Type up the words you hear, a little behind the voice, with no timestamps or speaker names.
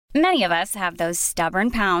Many of us have those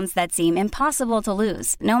stubborn pounds that seem impossible to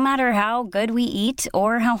lose, no matter how good we eat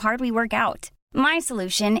or how hard we work out. My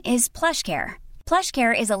solution is PlushCare.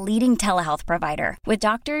 PlushCare is a leading telehealth provider with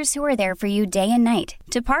doctors who are there for you day and night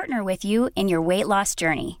to partner with you in your weight loss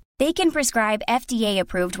journey. They can prescribe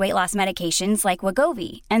FDA-approved weight loss medications like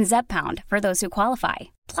Wegovy and Zepbound for those who qualify.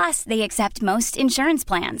 Plus, they accept most insurance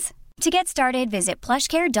plans. To get started, visit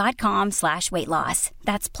plushcare.com/weightloss.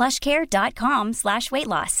 That's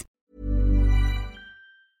plushcare.com/weightloss.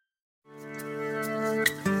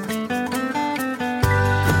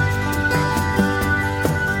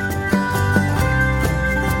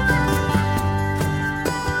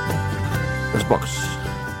 Box.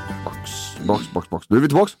 Nu är vi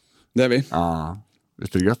tillbaks. Det är vi. Ja,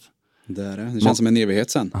 visst är det gött? Det är det. Det känns som en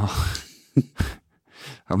evighet sen.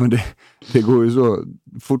 Ja, men det går ju så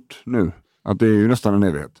fort nu att det är ju nästan en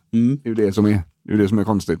evighet. Det är ju det som är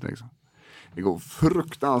konstigt liksom. Det går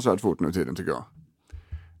fruktansvärt fort nu tiden tycker jag.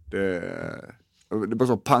 Det bara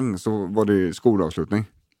så pang så var det skolavslutning.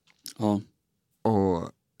 Ja. Och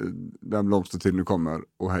den blomstertid nu kommer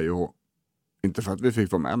och hej och hå. Inte för att vi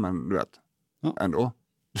fick vara med, men du vet. Ja. Ändå.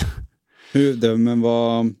 Nej,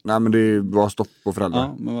 men det var stopp på föräldrar.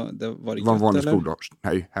 Ja, men var det gött, vanlig eller? Skoldag.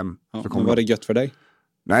 Nej, hem. Ja, men var det gött för dig?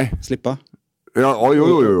 Nej. Slippa? Ja,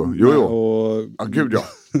 jo. Ja, gud ja.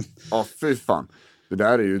 Ja, fy fan. Det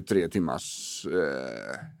där är ju 3 timmars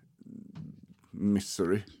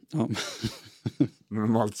misery. Ja.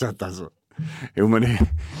 Normalt sett alltså. Jo, men det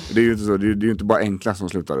är ju inte så. Det är ju inte bara en klass som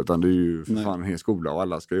slutar, utan det är ju för fan en hel skola och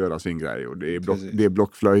alla ska göra sin grej. Och det är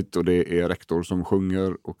blockflöjt och det är rektor som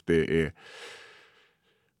sjunger och det är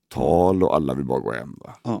tal och alla vill bara gå hem.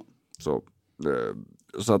 Va? Ja. Så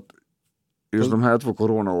att just de här 2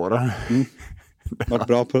 coronaåren varit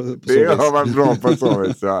bra på så det har varit bra på så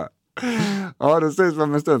vis, ja. Ja, det ses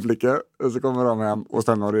man med stödflickor och så kommer de hem och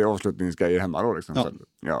sen har det avslutningsgrejer hemma då liksom. Ja.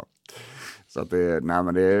 Ja. Så att det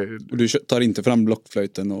Och du tar inte fram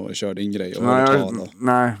blockflöjten och kör din grej och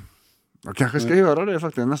nej. Jag kanske ska göra det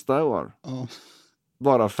faktiskt nästa år. Ja.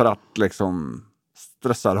 Bara för att liksom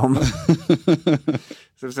stressa dem.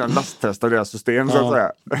 Så det är en lasttest av deras system så att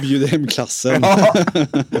säga. Bjuda hem klassen.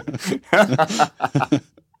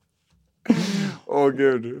 Åh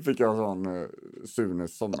gud, fick jag sån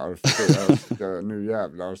Sunes sommar. Nu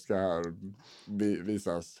jävlar ska här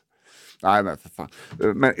visas. Nej men för fan.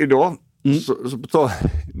 Men idag så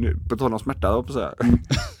på tal om smärta jag på så här.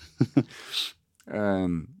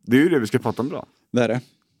 Det är ju det vi ska prata om idag. Vad är det?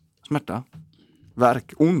 Smärta.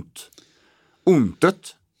 Värk.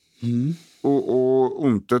 Ontet. Och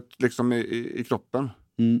ontet liksom i kroppen.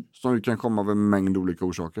 Som ju kan komma av en mängd olika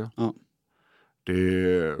orsaker. Ja. Det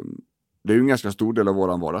är ju en ganska stor del av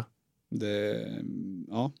våran vardag.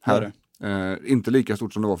 Ja, här. Inte lika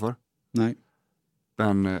stort som det var för. Nej.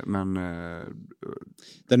 Men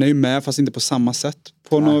den är ju med fast inte på samma sätt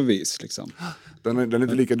på något vis liksom. Den är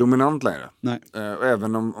inte lika dominant längre. Nej. Och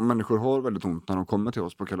även om människor har väldigt ont när de kommer till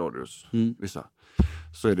oss på Kaladius, vissa,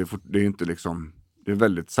 så är det är inte liksom, det är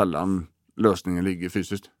väldigt sällan lösningen ligger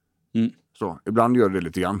fysiskt. Så ibland gör det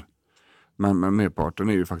lite grann. Men merparten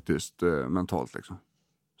är ju faktiskt mentalt liksom.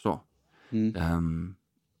 Så.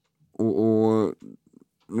 Och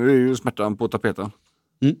nu är ju smärtan på tapeten.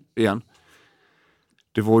 Igen.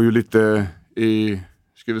 Det var ju lite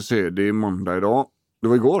ska vi se, det är måndag idag. Det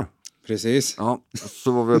var igår. Precis. Ja,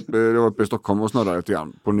 så var vi uppe i Stockholm och snurrade lite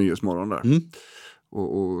grann på Nyhetsmorgon där.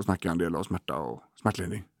 Och snackade en del av smärta och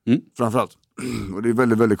smärtlindring. Framförallt. Och det är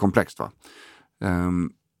väldigt, väldigt komplext va.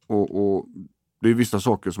 Och det är vissa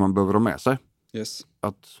saker som man behöver ha med sig. Yes.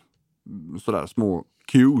 Att sådär små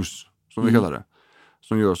cues som vi kallar det.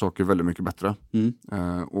 Som gör saker väldigt mycket bättre.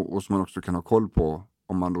 Och som man också kan ha koll på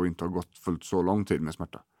om man då inte har gått fullt så lång tid med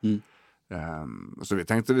smärta. Så vi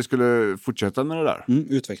tänkte att vi skulle fortsätta med det där.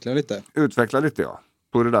 Utveckla lite, ja.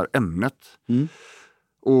 På det där ämnet.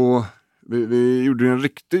 Och vi gjorde en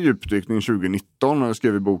riktig djupdykning 2019 och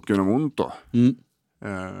skrev i boken om ont då.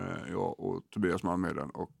 Jag och Tobias Malmheden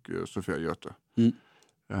och Sofia Göte.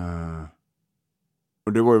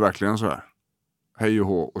 Och det var ju verkligen så här. Hej och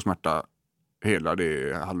hå och smärta hela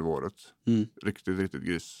det halvåret. Riktigt, riktigt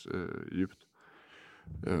djupt.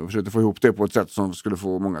 Och försökte få ihop det på ett sätt som skulle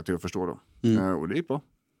få många till att förstå då. Och det är bra,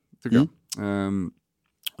 tycker jag.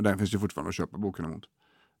 Och den finns ju fortfarande att köpa boken om ont.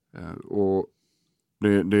 Och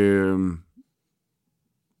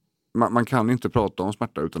man kan inte prata om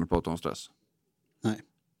smärta utan att prata om stress. Nej.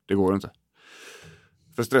 Det går inte.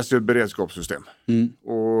 För stress är ett beredskapssystem.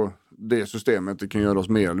 Och det systemet det kan göra oss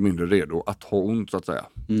mer eller mindre redo att ha ont så att säga.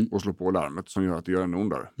 Och slå på larmet som gör att det gör ännu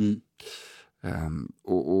ondare.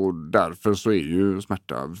 Och därför så är ju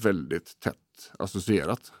smärta väldigt tätt direkt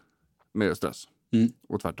associerat med stress.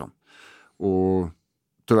 Och tvärtom. Och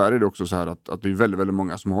tyvärr är det också så här att det är väldigt, väldigt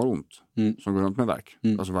många som har ont. Som går runt med värk.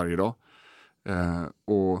 Alltså varje dag.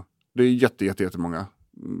 Och det är jättemånga.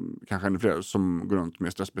 Kanske ännu fler som går runt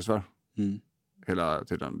med stressbesvär. Hela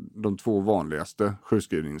tiden. De 2 vanligaste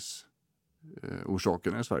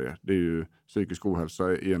sjukskrivningsorsakerna i Sverige. Det är ju psykisk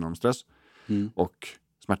ohälsa genom stress. Och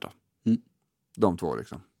smärta. De 2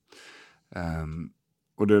 liksom.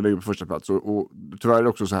 Och det ligger på första plats. Och tyvärr är det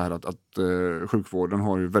också så här att sjukvården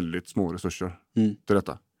har ju väldigt små resurser till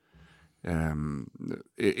detta.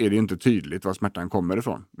 Är det inte tydligt var smärtan kommer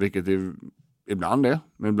ifrån. Vilket det ibland är.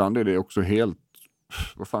 Men ibland är det också helt,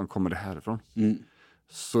 vad fan kommer det här ifrån?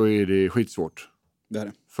 Så är det skitsvårt Det är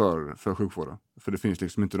det. för sjukvården. För det finns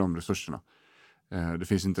liksom inte de resurserna. Det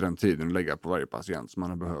finns inte den tiden att lägga på varje patient som man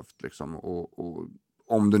har behövt. Liksom. Och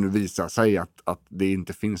om det nu visar sig att det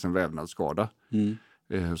inte finns en vävnadsskada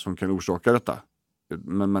som kan orsaka detta.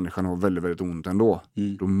 Men människan har väldigt, väldigt ont ändå.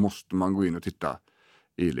 Då måste man gå in och titta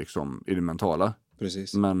i det mentala.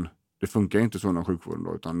 Precis. Men det funkar inte så inom sjukvården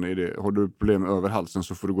då. Utan har du problem över halsen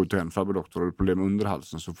så får du gå till en farbror-doktor. Har du problem under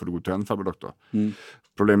halsen så får du gå till en farbror-doktor.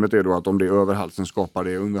 Problemet är då att om det är över halsen skapar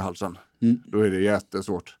det under halsen. Då är det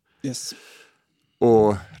jättesvårt. Yes.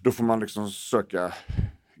 Och då får man liksom söka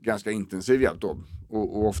ganska intensiv hjälp då.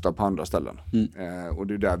 Och ofta på andra ställen. Och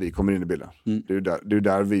det är där vi kommer in i bilden. Det är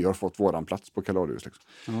där vi har fått våran plats på Kaladius.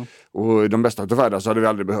 Liksom. Och i de bästa av världar så hade vi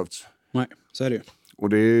aldrig behövts. Nej, så är det ju. Och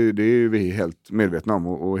det är vi helt medvetna om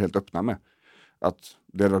och helt öppna med. Att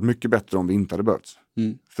det hade varit mycket bättre om vi inte hade behövts.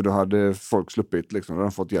 För då hade folk sluppit, liksom, då hade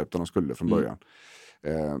de fått hjälp där de skulle från början.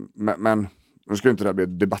 Men nu ska inte det här bli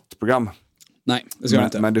ett debattprogram. Nej, det ska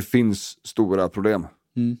inte. Men det finns stora problem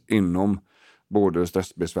inom både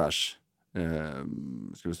stressbesvärs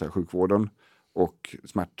ska vi säga, sjukvården och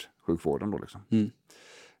smärtsjukvården då liksom.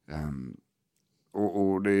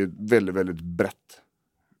 Och det är ett väldigt, väldigt brett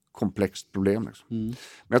komplext problem liksom. Men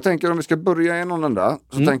jag tänker om vi ska börja i någon ända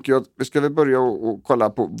så tänker jag att vi ska börja och kolla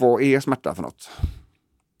på vad är smärta för något?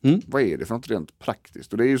 Vad är det för något rent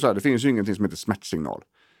praktiskt? Och det är ju så här, det finns ju ingenting som heter smärtsignal.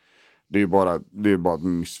 Det är ju bara ett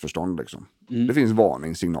missförstånd liksom. Det finns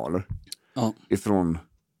varningssignaler ifrån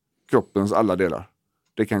kroppens alla delar.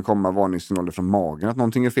 Det kan komma varningssignaler från magen att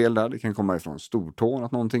någonting är fel där. Det kan komma ifrån stortån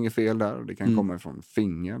att någonting är fel där. Det kan komma ifrån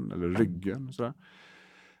fingern eller ryggen. Och sådär.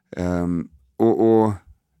 Och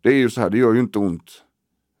det är ju så här, det gör ju inte ont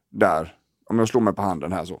där. Om jag slår mig på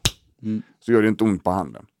handen här så gör det inte ont på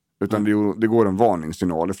handen. Utan det går en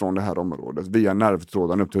varningssignal från det här området via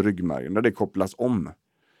nervtråden upp till ryggmärgen där det kopplas om.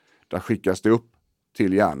 Där skickas det upp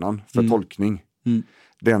till hjärnan för tolkning.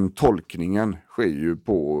 Den tolkningen sker ju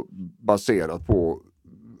baserat på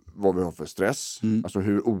vad vi har för stress. Alltså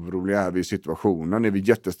hur oroliga är vi i situationen. Är vi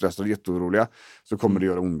jättestressade, jätteoroliga så kommer det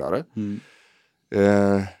göra ondare.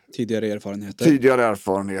 Tidigare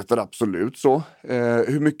erfarenheter, absolut så.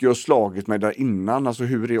 Hur mycket jag har slagit mig där innan. Alltså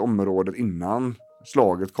hur är området innan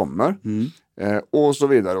slaget kommer. Och så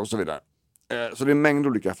vidare och så vidare. Så det är en mängd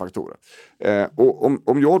olika faktorer. Och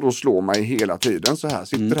om jag då slår mig hela tiden så här,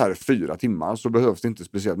 sitter här i 4 timmar så behövs det inte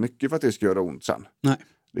speciellt mycket för att det ska göra ont sen. Nej.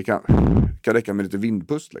 Det kan räcka med lite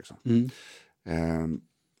vindpust liksom.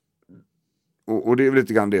 Och det är väl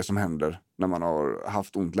lite grann det som händer när man har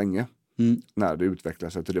haft ont länge. När det utvecklar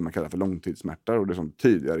sig till det man kallar för långtidssmärta och det som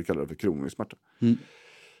tidigare kallades för kronisk smärta.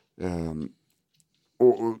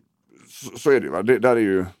 Och så är det ju, va? Det där är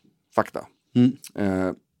ju fakta.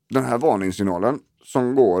 Den här varningssignalen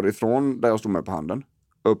som går ifrån där jag står med på handen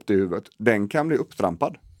upp till huvudet, den kan bli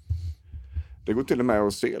upptrampad. Det går till och med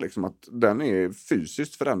att se liksom att den är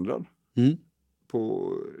fysiskt förändrad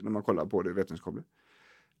när man kollar på det vetenskapligt.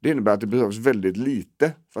 Det innebär att det behövs väldigt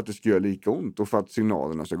lite för att det ska göra lika ont och för att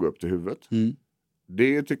signalerna ska gå upp till huvudet.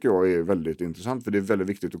 Det tycker jag är väldigt intressant för det är väldigt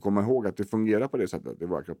viktigt att komma ihåg att det fungerar på det sättet i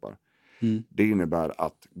våra kroppar. Det innebär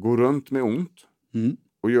att gå runt med ont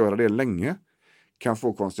och göra det länge kan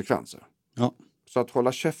få konsekvenser. Ja. Så att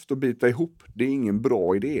hålla käft och bita ihop, det är ingen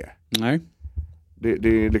bra idé. Nej.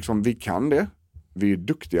 Det är liksom, vi kan det. Vi är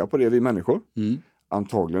duktiga på det, vi människor.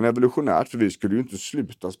 Antagligen evolutionärt, för vi skulle ju inte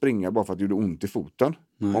sluta springa bara för att det gjorde ont i foten.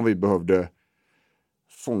 Nej. Om vi behövde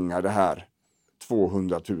fånga det här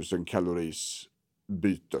 200 000 kaloris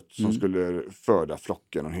bytet som skulle föda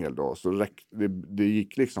flocken en hel dag. Så det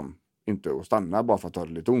gick liksom inte att stanna bara för att ha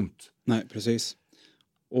det lite ont. Nej, precis.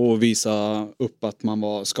 Och visa upp att man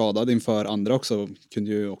var skadad inför andra också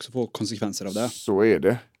kunde ju också få konsekvenser av det. Så är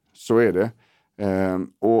det.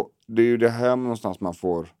 Och det är ju det här någonstans man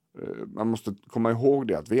måste komma ihåg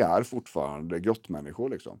det att vi är fortfarande grottmänniskor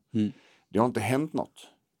liksom. Det har inte hänt något.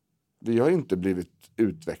 Vi har inte blivit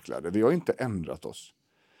utvecklade. Vi har inte ändrat oss.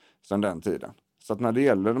 sedan den tiden. Så att när det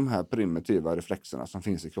gäller de här primitiva reflexerna som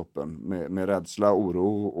finns i kroppen med rädsla,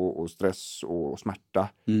 oro och stress och smärta,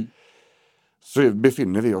 så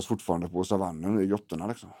befinner vi oss fortfarande på savannen i grottorna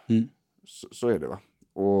liksom. Så är det, va.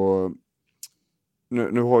 Och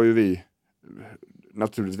nu har ju vi,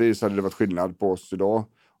 naturligtvis hade det varit skillnad på oss idag. Om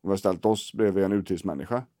vi hade ställt oss bredvid en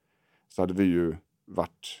urtidsmänniska så hade vi ju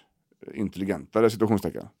varit intelligentare,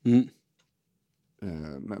 situationstecken.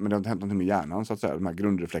 Men det har inte hänt någonting med hjärnan, så att säga, de här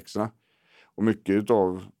grundreflexerna. Och mycket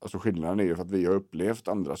av skillnaden är ju för att vi har upplevt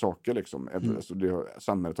andra saker liksom. Alltså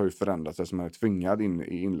samhället har ju förändrat sig, så man är tvingad in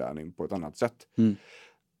i inlärning på ett annat sätt.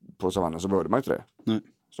 På savannen så behövde man inte det. Nej.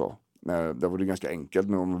 Så det var det ganska enkelt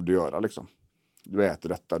med vad man vill göra liksom. Du äter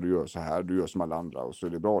detta, du gör så här, du gör som alla andra och så är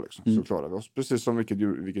det bra liksom. Så klarar vi oss precis som vilket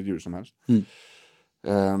djur som helst.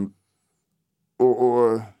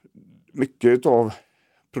 Och mycket av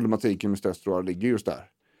problematiken med stress tror jag ligger just där.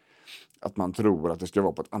 Att man tror att det ska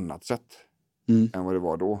vara på ett annat sätt än vad det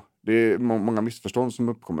var då. Det är många missförstånd som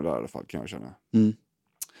uppkommer där i alla fall, kan jag känna.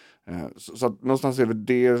 Så att någonstans är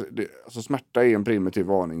det alltså smärta är en primitiv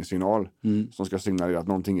varningssignal som ska signalera att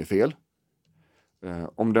någonting är fel.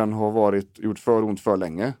 Om den har gjort för ont för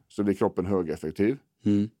länge så blir kroppen högeffektiv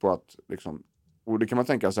på att liksom, och det kan man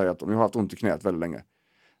tänka sig att om jag har haft ont i knät väldigt länge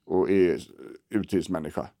och är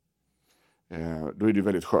urtidsmänniska, då är det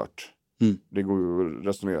väldigt skört. Det går ju att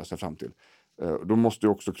resonera sig fram till. Då måste ju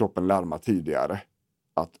också kroppen larma tidigare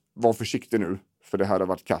att var försiktig nu, för det här har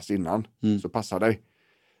varit kass innan, så passa dig.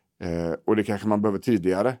 Och det kanske man behöver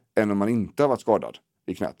tidigare än om man inte har varit skadad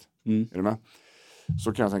i knät. Är du med?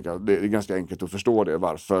 Så kan jag tänka att det är ganska enkelt att förstå det,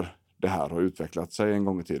 varför det här har utvecklat sig en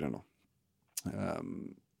gång i tiden då.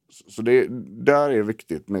 Så det där är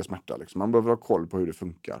viktigt med smärta liksom. Man behöver ha koll på hur det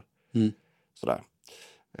funkar. Sådär.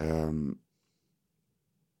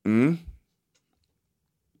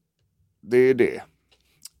 Det är det.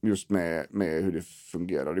 Just med hur det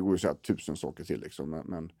fungerar. Det går ju att säga 1000 saker till liksom.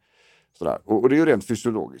 Men sådär. Och det är ju rent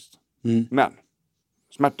fysiologiskt. Men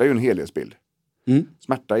smärta är ju en helhetsbild.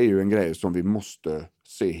 Smärta är ju en grej som vi måste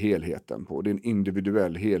se helheten på. Det är en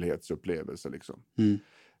individuell helhetsupplevelse liksom.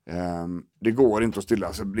 Det går inte att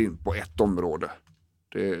stilla sig blind på ett område.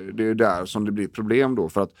 Det är där som det blir problem då,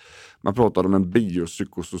 för att man pratar om en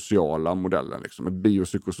biopsykosociala modellen liksom, ett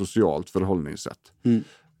biopsykosocialt förhållningssätt.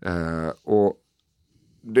 Och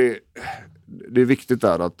det är viktigt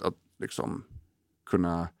där att liksom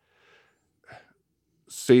kunna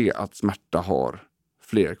se att smärta har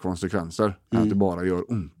fler konsekvenser än att det bara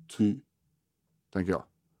gör ont. Tänker jag.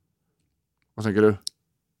 Vad tänker du?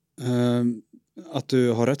 Att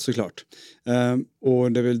du har rätt, såklart.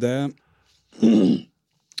 Och det är väl det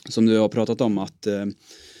som du har pratat om, att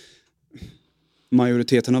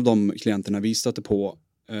majoriteten av de klienterna vi stöter på,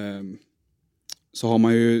 så har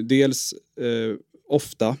man ju dels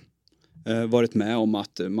ofta varit med om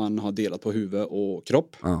att man har delat på huvud och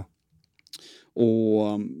kropp.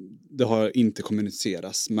 Och det har inte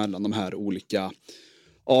kommunicerats mellan de här olika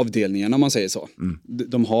avdelningarna, om man säger så.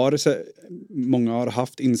 Många har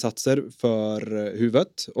haft insatser för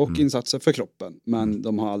huvudet och insatser för kroppen, men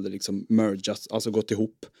de har aldrig liksom mergats, alltså gått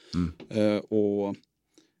ihop och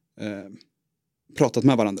pratat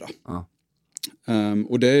med varandra.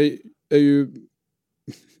 Och det är ju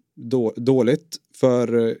dåligt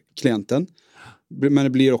för klienten, men det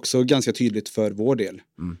blir också ganska tydligt för vår del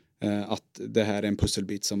att det här är en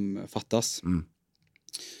pusselbit som fattas.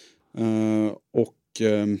 Och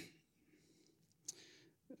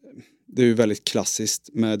det är ju väldigt klassiskt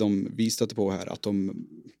med de vi stöter på här, att de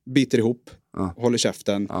biter ihop, håller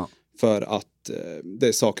käften för att det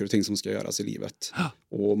är saker och ting som ska göras i livet.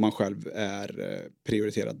 Och man själv är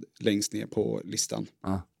prioriterad längst ner på listan.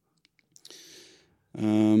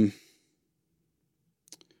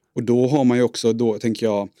 Och då har man ju också, då tänker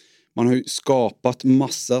jag, man har ju skapat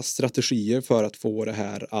massa strategier för att få det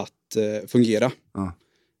här att fungera.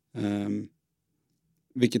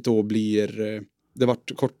 Vilket då blir, det har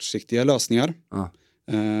varit kortsiktiga lösningar.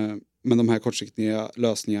 Men de här kortsiktiga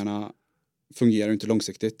lösningarna fungerar inte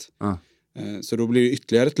långsiktigt. Så då blir det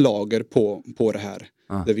ytterligare ett lager på det här.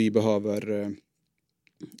 Där vi behöver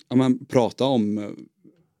prata om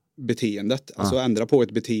beteendet. Alltså ändra på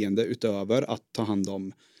ett beteende utöver att ta hand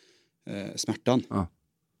om smärtan.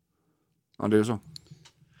 Ja, det är så.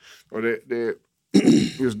 Och det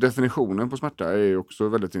just definitionen på smärta är också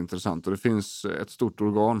väldigt intressant. Och det finns ett stort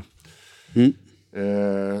organ.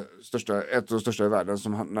 Ett av de största i världen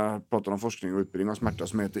som när pratar om forskning och utbildning av smärta,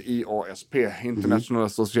 som heter IASP, International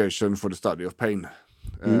Association for the Study of Pain.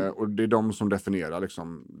 Och det är de som definierar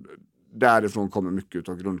liksom därifrån kommer mycket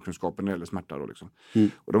av grundkunskapen när det gäller smärta då liksom.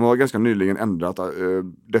 Och de har ganska nyligen ändrat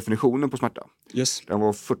definitionen på smärta. Yes. Den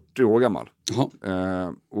var 40 år gammal. Jaha.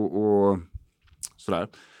 Sådär.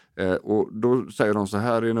 Och då säger de så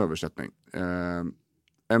här i en översättning.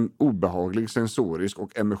 En obehaglig sensorisk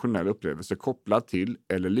och emotionell upplevelse kopplad till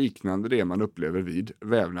eller liknande det man upplever vid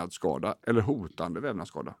vävnadsskada eller hotande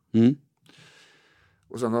vävnadsskada.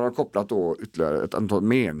 Och sen har de kopplat då ytterligare ett antal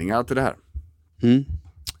meningar till det här.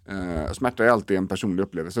 Smärta är alltid en personlig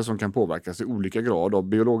upplevelse som kan påverkas i olika grad av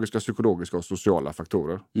biologiska, psykologiska och sociala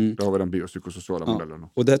faktorer. Där har vi den biopsykosociala modellen.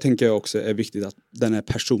 Och det tänker jag också är viktigt att den är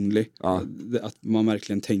personlig. Att man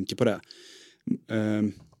verkligen tänker på det.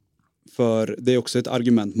 För det är också ett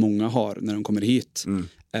argument många har när de kommer hit.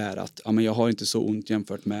 Är att men jag har inte så ont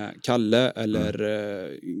jämfört med Kalle eller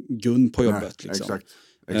Gun på jobbet. Nej, liksom.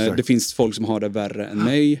 Exakt. Det finns folk som har det värre än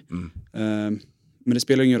mig. Men det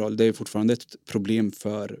spelar ingen roll. Det är fortfarande ett problem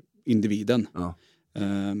för individen.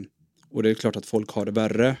 Och det är klart att folk har det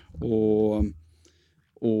värre.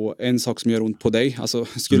 Och en sak som gör ont på dig. Alltså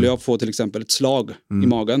skulle jag få till exempel ett slag i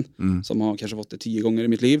magen. Som har kanske fått det 10 gånger i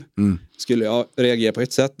mitt liv. Skulle jag reagera på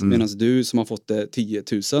ett sätt. Medan du som har fått det 10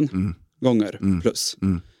 000 gånger plus.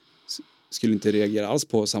 Skulle inte reagera alls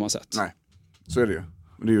på samma sätt. Nej, så är det ju.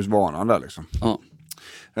 Det är just vanan där liksom. Ja.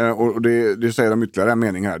 Och det säger de ytterligare en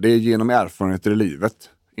mening här. Det är genom erfarenheter i livet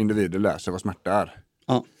individer lär sig vad smärta är.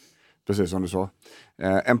 Ja. Precis som du sa.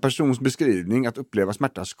 En persons beskrivning att uppleva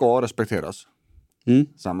smärta ska respekteras.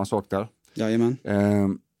 Samma sak där. Jajamän.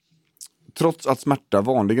 Trots att smärta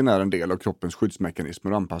vanligen är en del av kroppens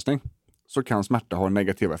skyddsmekanismer och anpassning så kan smärta ha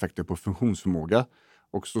negativa effekter på funktionsförmåga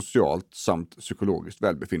och socialt samt psykologiskt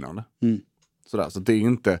välbefinnande. Sådär, så det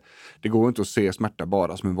går inte att se smärta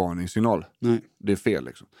bara som en varningssignal. Nej. Det är fel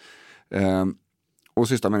liksom. Och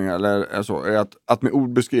sista meningen är att med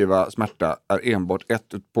ord beskriva smärta är enbart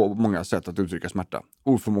ett på många sätt att uttrycka smärta.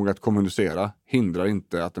 Oförmåga att kommunicera hindrar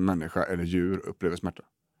inte att en människa eller djur upplever smärta.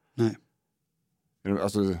 Nej.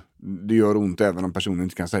 Alltså, det gör ont även om personen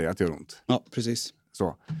inte kan säga att det gör ont. Ja, precis.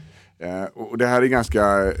 Så. Och det här är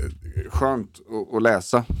ganska skönt att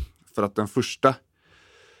läsa. För att den första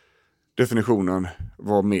definitionen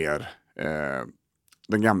var mer...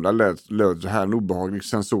 Den gamla löd så här: en obehaglig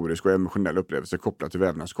sensorisk och emotionell upplevelse kopplad till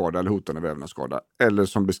vävnadsskada eller hotande vävnadsskada. Eller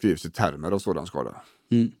som beskrivs i termer av sådan skada.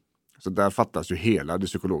 Så där fattas ju hela det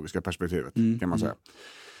psykologiska perspektivet kan man säga.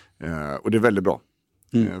 Och det är väldigt bra.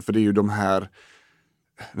 För det är ju den här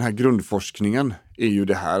grundforskningen är ju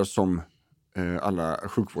det här som alla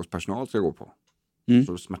sjukvårdspersonal ska gå på.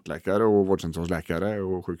 Så smärtläkare och vårdcentralsläkare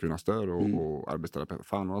och sjukgymnaster och arbetsterapeuter,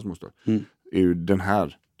 fan och småstör. Är ju den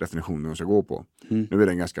här definitionen de ska gå på. Nu är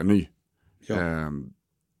den ganska ny. Ja.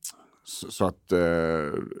 Så att det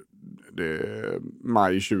är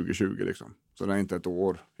maj 2020 liksom. Så den är inte ett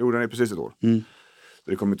år. Jo, den är precis ett år.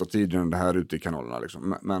 Det kommer inte ta tid innan det här ute i kanalerna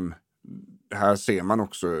liksom. Men här ser man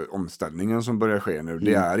också omställningen som börjar ske nu.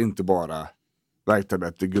 Det är inte bara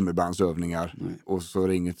värktabletter, gummibandsövningar och så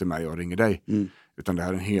ringer till mig och ringer dig. Utan det här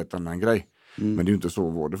är en helt annan grej. Men det är ju inte så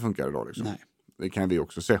vården funkar idag liksom. Nej. Det kan vi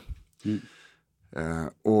också se.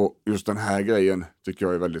 Och just den här grejen tycker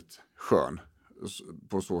jag är väldigt skön.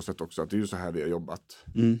 På så sätt också att det är ju så här vi har jobbat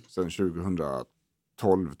sedan 2012-13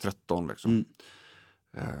 liksom.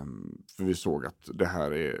 För vi såg att det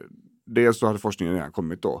här är... Dels så hade forskningen redan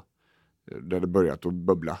kommit då. Där det börjat att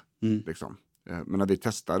bubbla liksom. Men när vi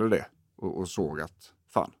testade det och såg att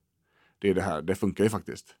fan, det är det här, det funkar ju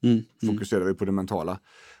faktiskt. Fokuserar vi på det mentala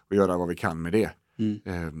och göra vad vi kan med det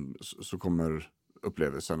så kommer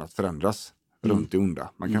upplevelsen att förändras runt det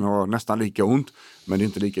onda. Man kan ha nästan lika ont, men det är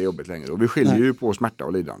inte lika jobbigt längre. Och vi skiljer ju på smärta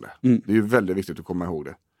och lidande. Det är ju väldigt viktigt att komma ihåg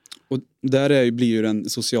det. Och där blir ju den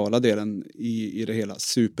sociala delen i det hela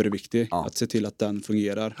superviktig. Att se till att den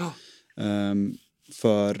fungerar.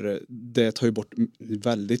 För det tar ju bort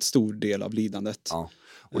väldigt stor del av lidandet.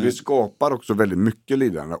 Och det skapar också väldigt mycket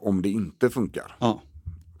lidande om det inte funkar.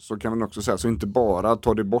 Så kan man också säga, så inte bara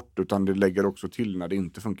tar det bort utan det lägger också till när det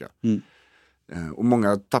inte funkar. Och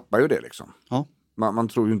många tappar ju det liksom. Man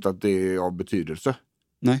tror ju inte att det är av betydelse.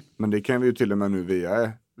 Nej. Men det kan vi ju till och med nu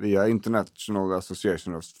via International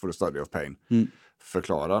Association for the Study of Pain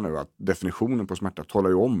förklara nu att definitionen på smärta talar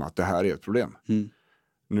ju om att det här är ett problem.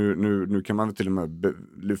 Nu kan man till och med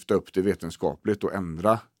lyfta upp det vetenskapligt och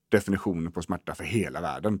ändra definitionen på smärta för hela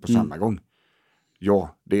världen på samma gång.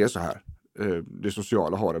 Ja, det är så här. Det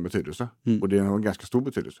sociala har en betydelse. Och det har en ganska stor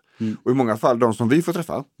betydelse. Och i många fall, de som vi får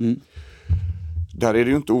träffa, där är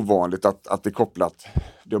det ju inte ovanligt att det är kopplat,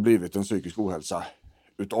 det har blivit en psykisk ohälsa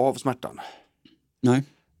utav smärtan. Nej.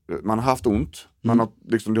 Man har haft ont, det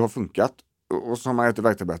har funkat och så har man ätit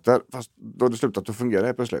värktabletter, fast då har det slutat att fungera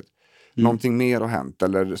helt plötsligt. Någonting mer har hänt,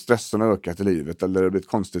 eller stressen har ökat i livet, eller det har blivit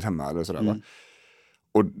konstigt hemma eller sådär va.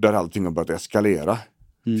 Och där allting har börjat eskalera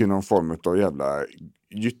till någon form av jävla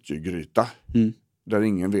gyttjegryta. Där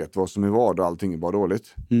ingen vet vad som är vad och allting är bara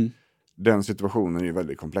dåligt. Den situationen är ju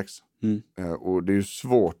väldigt komplex. Och det är ju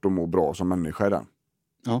svårt att må bra som människa i den.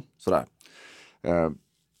 Ja. Sådär.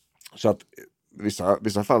 Så att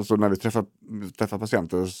vissa fall så när vi träffar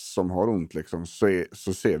patienter som har ont liksom,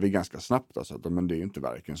 så ser vi ganska snabbt alltså, att men det är inte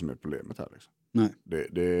värken som är problemet här. Liksom. Nej.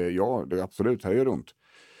 Det är absolut, här gör det ont.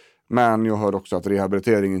 Men jag hör också att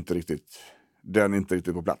rehabilitering inte riktigt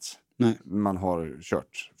på plats. Nej. Man har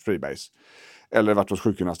kört freebase. Eller varit hos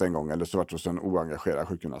sjukgymnast en gång, eller så varit hos en oengagerad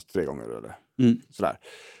sjukgymnast 3 gånger. Eller sådär.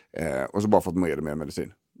 Och så bara fått mer och mer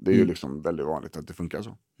medicin. Det är ju liksom väldigt vanligt att det funkar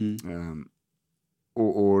så.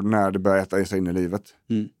 Och när det börjar äta sig in i livet.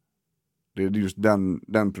 Det är just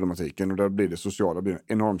den problematiken. Och där blir det sociala blir en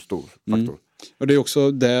enormt stor faktor. Och det är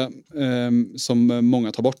också det som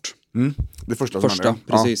många tar bort. Det första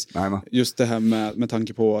precis. Ja, just det här med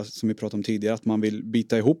tanke på, som vi pratade om tidigare, att man vill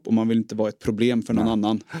bita ihop och man vill inte vara ett problem för någon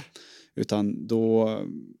annan. Utan då,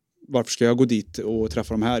 varför ska jag gå dit och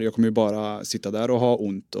träffa de här? Jag kommer ju bara sitta där och ha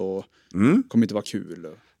ont och kommer inte vara kul.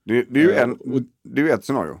 Det är ju ett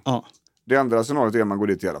scenario. Ja. Det andra scenariot är att man går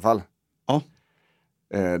dit i alla fall. Ja.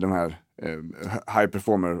 De här high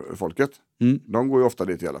performer-folket. De går ju ofta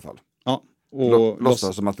dit i alla fall. Ja. Och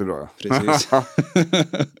låtsas som att det är bra. Ja. Precis.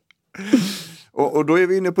 och då är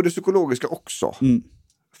vi inne på det psykologiska också.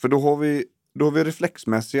 För då har vi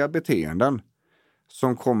reflexmässiga beteenden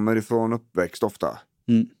som kommer ifrån uppväxt ofta.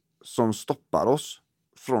 Som stoppar oss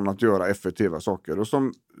från att göra effektiva saker. Och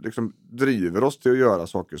som liksom driver oss till att göra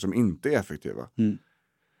saker som inte är effektiva.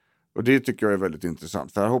 Och det tycker jag är väldigt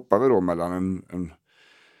intressant. För här hoppar vi då mellan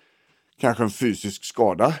kanske en fysisk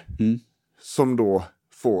skada. Som då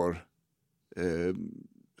får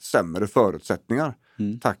sämre förutsättningar.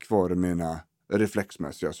 Tack vare mina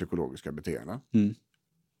reflexmässiga psykologiska beteenden.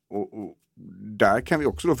 Och där kan vi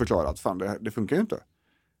också då förklara att fan, det funkar ju inte.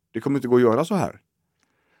 Det kommer inte gå att göra så här.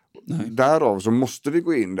 Nej. Därav så måste vi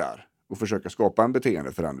gå in där och försöka skapa en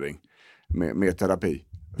beteendeförändring med terapi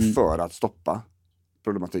för att stoppa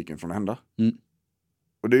problematiken från att hända.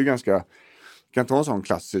 Och det är ju ganska, kan ta en sån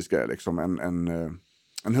klassisk grej liksom,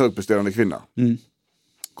 en högpresterande kvinna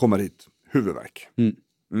kommer hit, huvudvärk.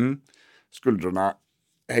 Skuldrorna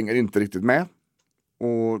hänger inte riktigt med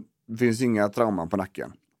och det finns inga trauman på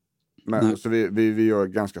nacken. Men, så vi gör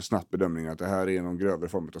ganska snabbt bedömningen att det här är någon grövre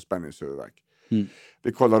form av spänningshuvudvärk.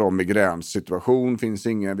 Vi kollar av migränsituation, finns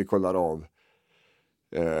ingen. Vi kollar av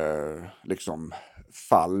liksom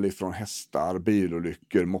fall ifrån hästar,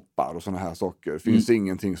 bilolyckor, moppar och sådana här saker. Finns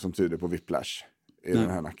ingenting som tyder på whiplash i den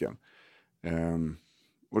här nacken.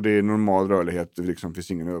 Och det är normal rörlighet, det liksom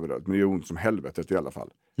finns ingen överrörelse. Men det är ont som helvetet i alla fall.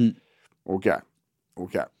 Okej.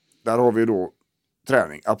 Där har vi då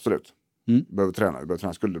träning, absolut. Vi behöver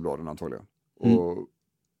träna skulderbladen antagligen. Och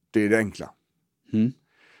det är det enkla.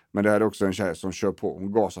 Men det här är också en tjej som kör på.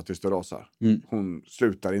 Hon gasar tills det rasar. Hon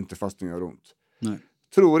slutar inte fast det gör ont. Nej.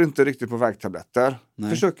 Tror inte riktigt på värktabletter.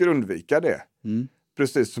 Försöker undvika det.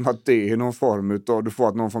 Precis som att det är någon form utav, du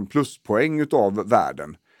får någon form pluspoäng utav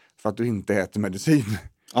världen. För att du inte äter medicin.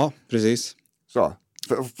 Ja, precis. Så.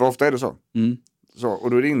 För ofta är det så. Så.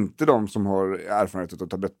 Och då är det inte de som har erfarenhet av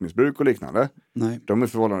tablettmissbruk och liknande. Nej. De är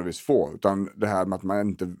förhållandevis få. Utan det här med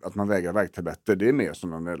att man vägrar värktabletter, det är mer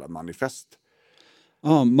som en jävla manifest.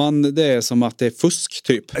 Ja, det är som att det är fusk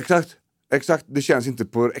typ. Exakt. Det känns inte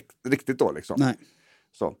på riktigt då liksom. Nej.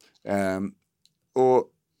 Så.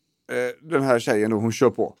 Den här tjejen då, hon kör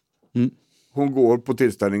på. Hon går på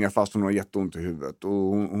tillställningar fast hon har jätteont i huvudet. Och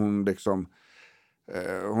hon liksom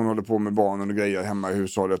hon håller på med barnen och grejer hemma i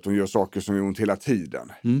hushållet. Hon gör saker som gör ont hela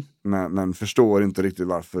tiden. Men förstår inte riktigt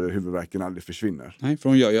varför huvudvärken aldrig försvinner. Nej, för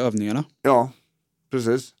hon gör ju övningarna. Ja,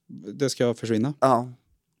 precis. Det ska försvinna. Ja.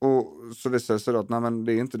 Och så visar det sig då att men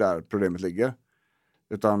det är inte där problemet ligger.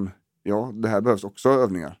 Utan ja, det här behövs också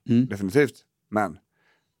övningar. Definitivt. Men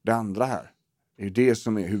det andra här är det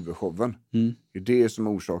som är huvudshowen. Det är det som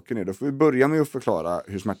orsaken är. Då får vi börja med att förklara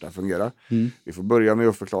hur smärta fungerar. Vi får börja med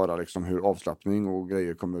att förklara liksom hur avslappning och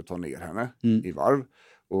grejer kommer att ta ner henne i varv.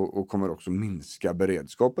 Och kommer också minska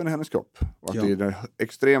beredskapen i hennes kropp. Och att det är den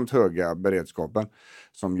extremt höga beredskapen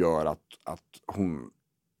som gör att hon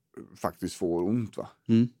faktiskt får ont. Va?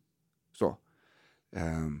 Så.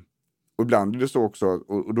 Och ibland är det så också,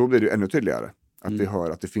 och då blir det ännu tydligare att vi hör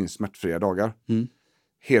att det finns smärtfria dagar.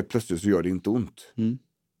 Helt plötsligt så gör det inte ont.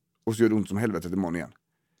 Och så gör det ont som helvetet imorgon igen.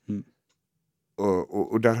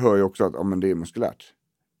 Och där hör jag också att men det är muskulärt.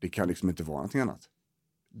 Det kan liksom inte vara någonting annat.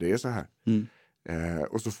 Det är så här.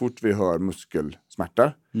 Och så fort vi hör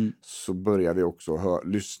muskelsmärtor så börjar vi också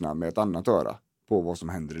lyssna med ett annat öra på vad som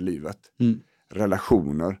händer i livet.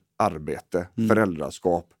 Relationer, arbete,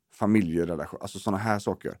 föräldraskap, familjerelation, alltså sådana här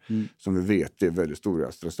saker som vi vet är väldigt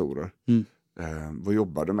stora stressorer. Vad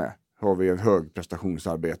jobbar du med? Har vi ett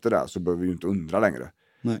högprestationsarbete där så behöver vi ju inte undra längre.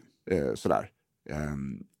 Nej. Sådär.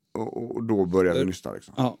 Och då börjar vi lyssna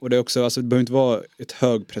liksom. Ja, och det är också, alltså, det behöver inte vara ett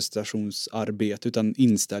högprestationsarbete utan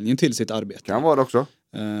inställningen till sitt arbete. Kan vara det också.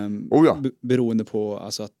 Beroende på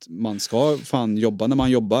alltså, att man ska fan jobba när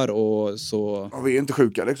man jobbar och så... Ja, vi är inte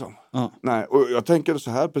sjuka liksom. Ja. Nej, och jag tänker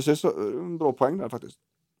så här, precis så, en bra poäng där faktiskt.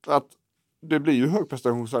 Att det blir ju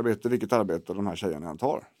högprestationsarbete vilket arbete de här tjejerna än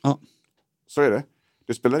tar. Ja. Så är det.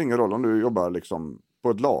 Det spelar ingen roll om du jobbar liksom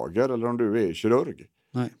på ett lager eller om du är kirurg.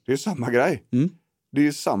 Nej. Det är samma grej. Det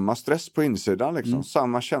är samma stress på insidan liksom.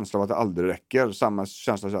 Samma känsla av att det aldrig räcker. Samma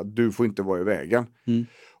känsla av att du får inte vara i vägen.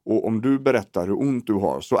 Och om du berättar hur ont du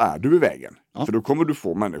har så är du i vägen. Ja. För då kommer du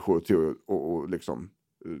få människor till att liksom,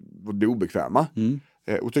 bli obekväma.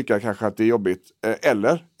 Och tycka kanske att det är jobbigt.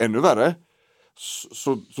 Eller, ännu värre,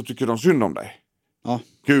 så tycker de synd om dig. Ja.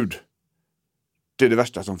 Gud, det är det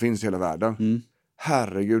värsta som finns i hela världen.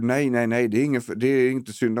 Herregud, nej, det är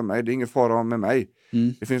inte synd om mig. Det är ingen fara med mig.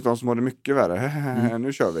 Det finns de som har det mycket värre.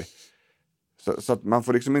 Nu kör vi. Så att man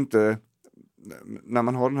får liksom inte... När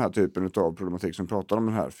man har den här typen av problematik som pratar om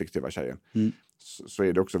den här fiktiva tjejen så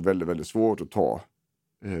är det också väldigt, väldigt svårt att ta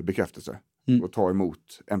bekräftelse och ta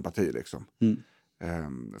emot empati liksom.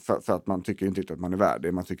 För att man tycker inte att man är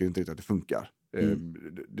värdig, man tycker inte att det funkar.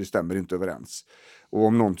 Det stämmer inte överens. Och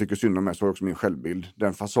om någon tycker synd om mig så är också min självbild,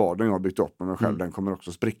 den fasaden jag har byggt upp med mig själv, den kommer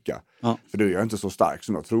också spricka. Ja. För då är jag inte så stark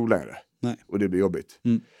som jag tror längre. Nej. Och det blir jobbigt.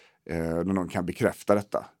 När någon kan bekräfta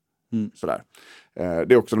detta. Sådär.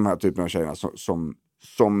 Det är också de här typen av tjejerna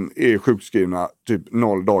som är sjukskrivna typ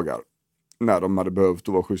 0 dagar när de hade behövt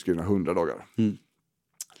vara sjukskrivna 100 dagar.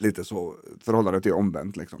 Lite så förhållandet är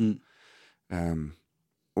omvänt liksom.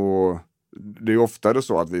 Och det är oftare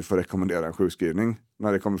så att vi får rekommendera en sjukskrivning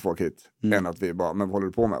när det kommer folk hit än att vi bara, men vad håller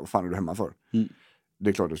du på med? Vad fan är du hemma för? Det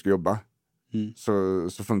är klart du ska jobba.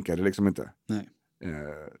 Så funkar det liksom inte. Nej.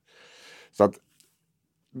 Så att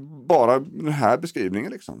bara den här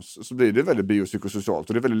beskrivningen liksom, så blir det väldigt biopsykosocialt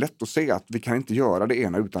och det är väldigt lätt att se att vi kan inte göra det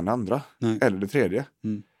ena utan det andra. Nej. Eller det tredje.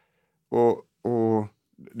 Och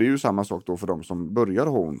det är ju samma sak då för de som börjar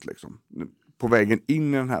ha ont liksom. På vägen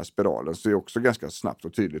in i den här spiralen så är det också ganska snabbt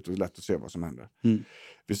och tydligt och lätt att se vad som händer.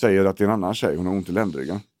 Vi säger att det är en annan tjej, hon har ont i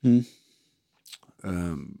ländryggen.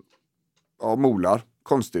 Molar,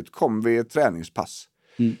 konstigt, kom vid ett träningspass.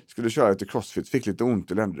 Skulle köra till CrossFit, fick lite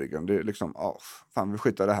ont i ländryggen. Det är liksom, fan vi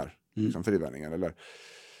skitar det här. Liksom frivändningen eller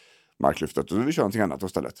marklyftet. Och vi kör någonting annat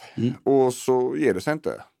istället. Och så ger det sig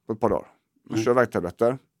inte på ett par dagar. Man kör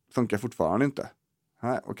värktabletter, funkar fortfarande inte.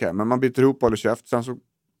 Okej, men man biter ihop och håller käft. Sen så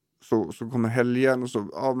kommer helgen och så,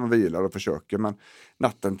 man vilar och försöker. Men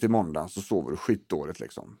natten till måndagen så sover du skitdåligt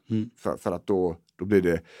liksom. För att då blir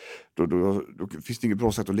det, då finns det inget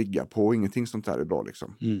bra sätt att ligga på. Ingenting sånt där är bra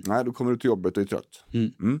liksom. Nej, då kommer du till jobbet och är trött.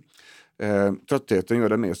 Tröttheten gör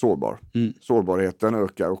dig mer sårbar. Sårbarheten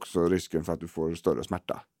ökar också risken för att du får större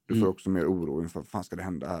smärta. Du får också mer oro inför vad fan ska det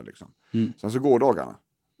hända här liksom. Sen så går dagarna.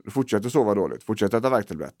 Du fortsätter sova dåligt, fortsätter äta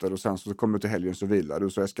värktabletter och sen så kommer du till helgen så vilar du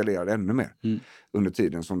så eskalerar det ännu mer under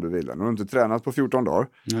tiden som du vilar. När du inte tränat på 14 dagar,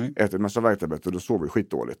 äter en massa värktabletter, då sover du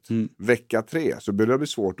skitdåligt. Vecka 3 så börjar det bli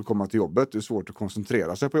svårt att komma till jobbet, det är svårt att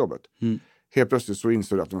koncentrera sig på jobbet. Helt plötsligt så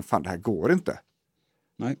inser du att fan, det här går inte.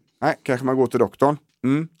 Nej, kanske man går till doktorn.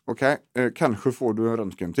 Okej. Kanske får du en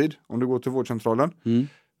röntgentid om du går till vårdcentralen.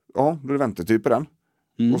 Ja, då är det väntetid på den.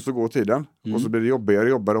 Och så går tiden. Och så blir det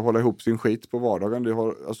jobbigare att hålla ihop sin skit på vardagen. Det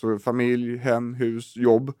har alltså familj, hem, hus,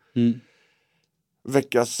 jobb.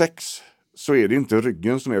 Vecka 6 så är det inte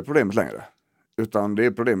ryggen som är problemet längre. Utan det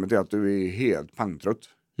är problemet är att du är helt pangtrött.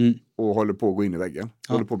 Och håller på att gå in i väggen.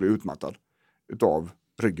 Håller på att bli utmattad utav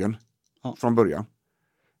ryggen. Från början.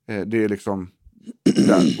 Det är liksom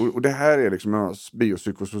där. Och det här är liksom en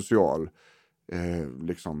biopsykosocial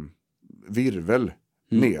liksom virvel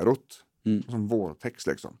neråt. Som vortex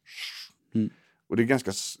liksom. Och det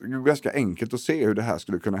är ganska enkelt att se hur det här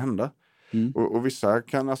skulle kunna hända. Och vissa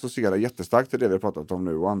kan associera jättestarkt till det vi har pratat om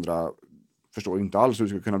nu och andra förstår inte alls hur det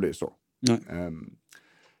skulle kunna bli så.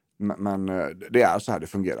 Men det är så här det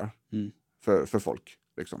fungerar för folk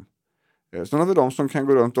liksom. Sen har vi de som kan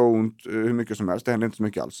gå runt och ha ont hur mycket som helst. Det händer inte så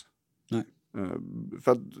mycket alls. Nej.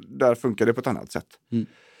 För att där funkar det på ett annat sätt.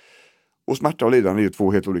 Och smärta och lidande är ju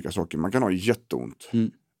 2 helt olika saker. Man kan ha jätteont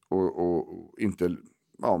och inte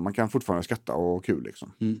man kan fortfarande skratta och ha kul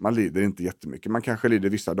liksom. Man lider inte jättemycket. Man kanske lider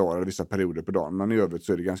vissa dagar eller vissa perioder på dagen, men i övrigt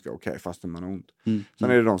så är det ganska okej fast man har ont. Sen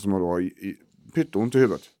är det de som har då pyttont i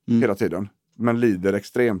huvudet hela tiden, men lider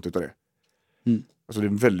extremt utav det. Alltså det är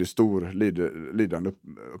en väldigt stor lidande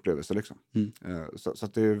upplevelse liksom. Så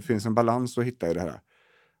att det finns en balans att hitta i det här.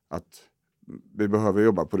 Att vi behöver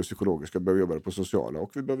jobba på det psykologiska, vi behöver jobba på det sociala,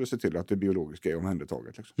 och vi behöver se till att det biologiska är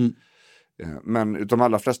omhändertaget liksom. Men utav de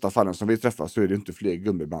allra flesta fallen som vi träffar så är det inte fler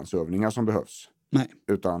gummibandsövningar som behövs. Nej.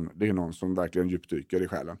 Utan det är någon som verkligen djupdyker i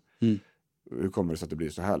själen. Hur kommer det sig att det blir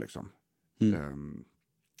så här liksom?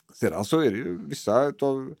 Sedan så är det ju vissa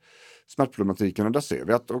av smärtproblematikerna, där ser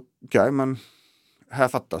vi att okej, men här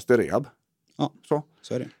fattas det rehab. Ja, så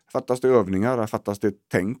är det. Här fattas det övningar, här fattas det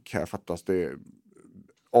tänk, här fattas det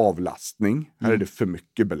avlastning. Här är det för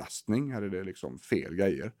mycket belastning, här är det liksom fel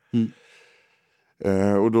grejer.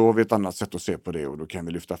 Och då har vi ett annat sätt att se på det, och då kan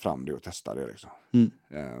vi lyfta fram det och testa det liksom.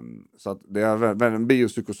 Så att det är en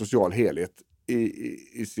biopsykosocial helhet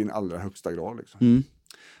i sin allra högsta grad liksom.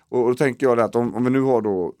 Och då tänker jag att om vi nu har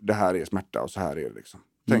då, det här är smärta och så här är det liksom.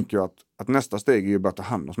 Tänker jag att nästa steg är ju bara att ta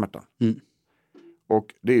hand om smärtan.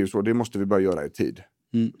 Och det är ju så, det måste vi bara göra i tid.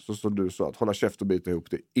 Så som du sa, att hålla käft och bita ihop,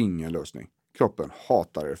 det är ingen lösning. Kroppen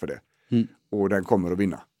hatar er för det. Och den kommer att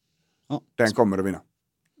vinna. Ja. Den kommer att vinna.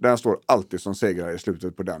 Den står alltid som segrare i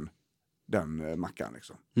slutet på den mackan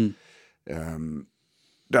liksom.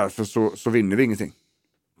 Därför så vinner vi ingenting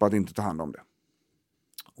på att inte ta hand om det.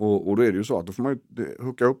 Och då är det ju så att då får man ju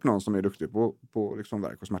hooka upp någon som är duktig på liksom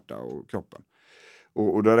värk och smärta och kroppen.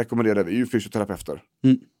 Och där rekommenderar vi ju fysioterapeuter.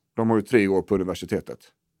 De har ju 3 år på universitetet.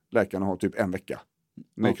 Läkarna har typ 1 vecka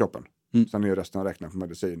med kroppen. Sen är resten räknat på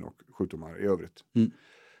medicin och sjukdomar i övrigt.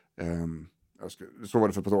 Så var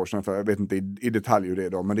det för ett par år sedan, för jag vet inte i detalj hur det är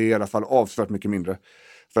då, men det är i alla fall avsevärt mycket mindre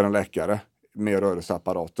för en läkare med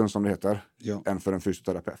rörelseapparaten som det heter, än för en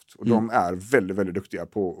fysioterapeut. Och de är väldigt, väldigt duktiga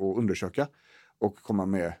på att undersöka och komma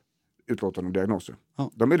med utlåtande och diagnoser.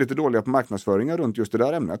 De är lite dåliga på marknadsföringar runt just det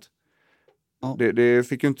där ämnet. Det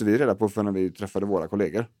fick ju inte vi reda på för när vi träffade våra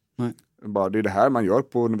kollegor. Nej. Bara, det är det här man gör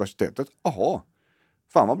på universitetet. Jaha,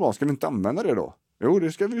 fan vad bra, ska vi inte använda det då? Jo,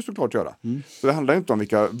 det ska vi ju såklart göra. Så det handlar inte om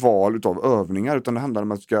vilka val av övningar, utan det handlar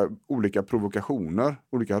om att ska olika provokationer,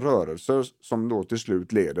 olika rörelser som då till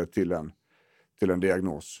slut leder till en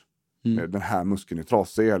diagnos. Den här muskeln är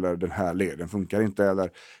trasig, eller den här leden funkar inte,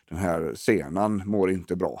 eller den här senan mår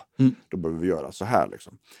inte bra. Då behöver vi göra så här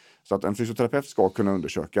liksom. Så att en fysioterapeut ska kunna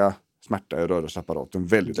undersöka smärta i rörelseapparaten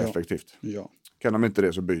väldigt effektivt. Kan de inte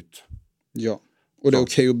det, så byt. Och det är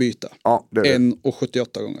okej att byta. Ja, det är det.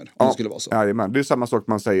 1,78 gånger om det skulle vara så. Jajamän. Det är samma sak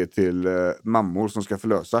man säger till mammor som ska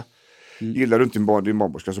förlösa. Gillar du inte din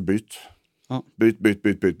barnmorska, så byt.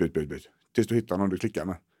 Byt. Tills du hittar någon du klickar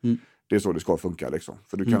med. Det är så det ska funka liksom.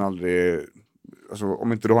 För du kan aldrig, alltså,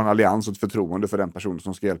 om inte du har en allians och ett förtroende för den personen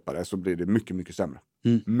som ska hjälpa dig, så blir det mycket, mycket sämre.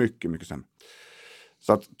 Mycket, mycket sämre.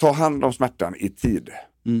 Så att ta hand om smärtan i tid.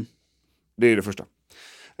 Det är det första.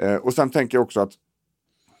 Och sen tänker jag också att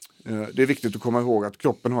det är viktigt att komma ihåg att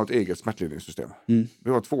kroppen har ett eget smärtlindringssystem. Vi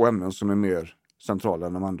har 2 ämnen som är mer centrala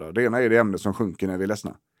än de andra. Det ena är det ämne som sjunker när vi är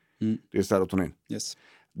ledsna. Det är serotonin.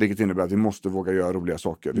 Vilket innebär att vi måste våga göra roliga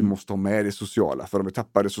saker. Vi måste ha med det sociala. För om vi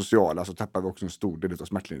tappar det sociala, så tappar vi också en stor del av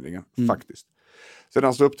smärtlindringen. Faktiskt.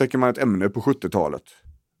 Sedan så upptäcker man ett ämne på 70-talet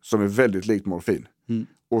som är väldigt likt morfin.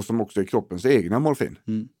 Och som också är kroppens egna morfin.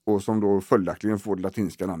 Och som då följaktligen får det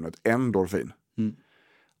latinska namnet endorfin.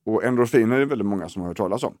 Och endorfiner är det väldigt många som har hört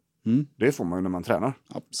talas om. Det får man ju när man tränar.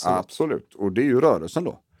 Absolut. Och det är ju rörelsen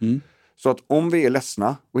då. Så att om vi är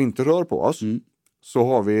ledsna och inte rör på oss, så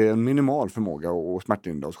har vi en minimal förmåga att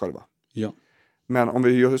smärtlindra oss själva. Men om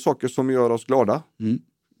vi gör saker som gör oss glada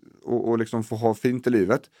och liksom får ha fint i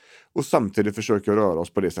livet, och samtidigt försöker röra oss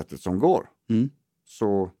på det sättet som går,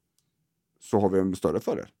 så har vi en större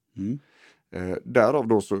fördel. Därav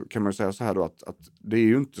då så kan man säga så här då att det är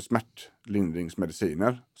ju inte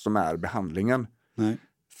smärtlindringsmediciner som är behandlingen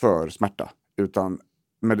för smärta, utan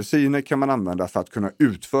mediciner kan man använda för att kunna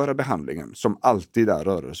utföra behandlingen, som alltid är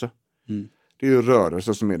rörelse. Det är ju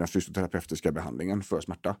rörelse som är den fysioterapeutiska behandlingen för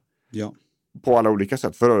smärta. På alla olika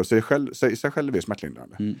sätt, för rörelse i sig själv är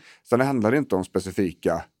smärtlindrande. Sen det handlar inte om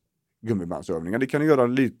specifika gummibandsövningar. Det kan göra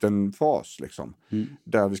en liten fas liksom,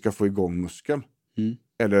 där vi ska få igång muskeln.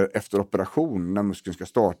 Eller efter operation, när muskeln ska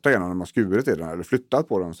starta igen, när man skurit i den eller flyttat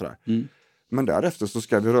på den och sådär. Men därefter så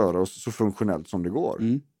ska vi röra oss så funktionellt som det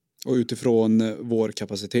går. Och utifrån vår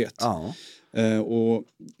kapacitet. Och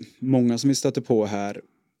många som vi stöter på här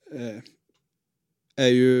är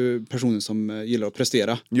ju personer som gillar att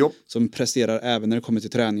prestera. Jo. Som presterar även när det kommer till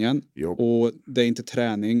träningen. Jo. Och det är inte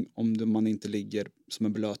träning om man inte ligger som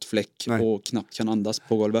en blöt fläck och knappt kan andas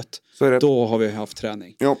på golvet. Så är det. Då har vi haft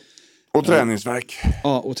träning. Ja. Och träningsverk.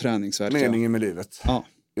 Ja, och träningsverk. Meningen med livet. Ja.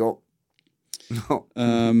 Ja.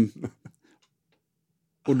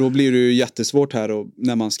 Och då blir det ju jättesvårt här och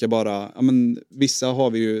när man ska bara, vissa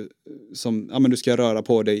har vi ju som, du ska röra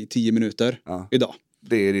på dig i 10 minuter idag.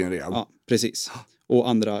 Det är din rehab. Ja, precis. Och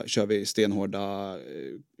andra kör vi stenhårda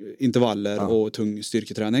intervaller och tung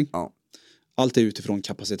styrketräning. Ja. Allt är utifrån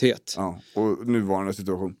kapacitet. Ja, och nuvarande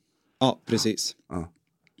situation. Ja, precis. Ja.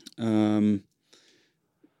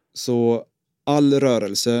 Så all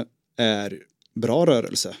rörelse är bra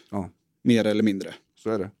rörelse. Ja. Mer eller mindre. Så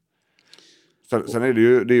är det. Sen är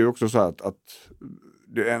det ju också så att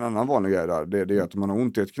det är en annan vanlig grej där. Det är att man har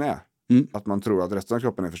ont i ett knä. Att man tror att resten av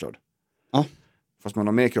kroppen är förstörd. Ja. Fast man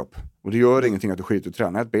har mer kropp. Och det gör ingenting att du skiter och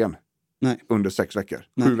tränar ett ben. Nej. Under 6 veckor.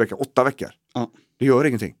 Nej. 7 veckor. 8 veckor. Ja. Det gör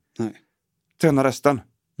ingenting. Nej. Träna resten.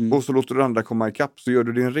 Och så låter du andra komma ikapp. Så gör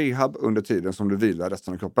du din rehab under tiden som du vilar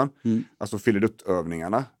resten av kroppen. Alltså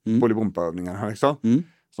filidutövningarna. Polybompa-övningarna liksom.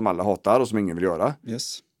 Som alla hatar och som ingen vill göra.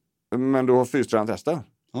 Yes. Men du har fystränat resten.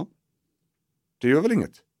 Ja. Det gör väl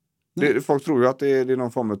inget? Folk tror ju att det är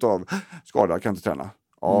någon form av skada, kan inte träna.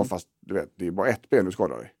 Ja, fast du vet, det är bara ett ben du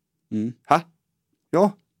skadar dig. Ha?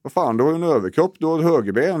 Ja, vad fan, du har ju en överkropp, du har ett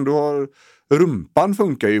högerben, du har... Rumpan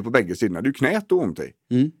funkar ju på bägge sidorna. Det är ju knät du har ont i.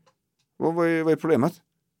 Vad är problemet?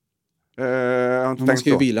 Man ska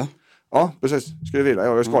ju vila. Ja, precis. Ska ju vila.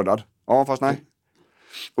 Jag är skadad. Ja, fast nej.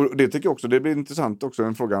 Och det tycker jag också, det blir intressant också,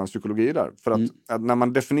 en fråga om psykologi där. För att när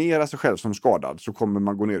man definierar sig själv som skadad så kommer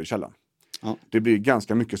man gå ner i källan. Ja. Det blir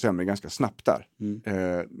ganska mycket sämre ganska snabbt där.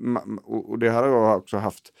 Och det här har jag också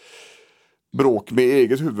haft bråk med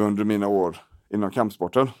eget huvud under mina år inom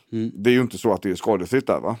kampsporten. Det är ju inte så att det är skadefritt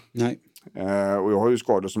där, va? Nej. Och jag har ju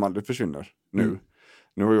skador som aldrig försvinner nu.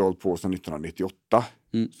 Nu har jag hållit på sedan 1998.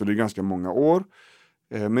 Så det är ganska många år.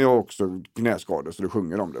 Men jag har också knäskador, så det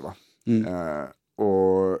sjunger om det, va?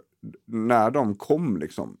 Och när de kom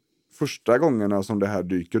liksom, första gångerna som det här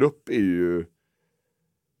dyker upp är ju,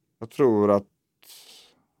 jag tror att,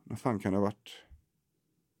 vad fan kan det ha varit?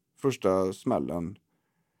 Första smällen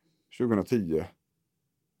 2010.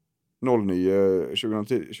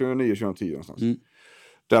 2010 någonstans.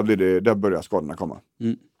 Där börjar skadorna komma.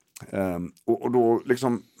 Och då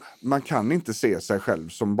liksom, man kan inte se sig själv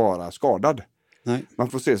som bara skadad. Nej. Man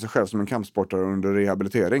får se sig själv som en kampsportare under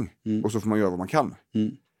rehabilitering. Och så får man göra vad man kan.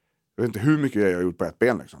 Jag vet inte hur mycket jag har gjort på ett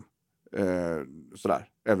ben liksom. Sådär.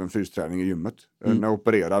 Även fysträning i gymmet. När jag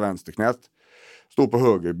opererar vänsterknät. Stå på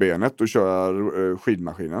högerbenet och köra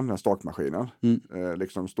skidmaskinen, den stakmaskinen.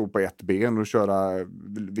 Liksom stå på ett ben och köra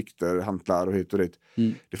vikter, hantlar och hit och dit.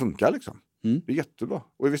 Det funkar liksom. Det är jättebra.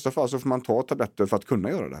 Och i vissa fall så får man ta tabletter för att kunna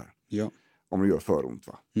göra det här. Ja. Om det gör för ont,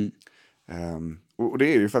 va? Och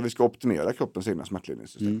det är ju för att vi ska optimera kroppens egna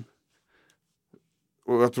smärtlinjesystem.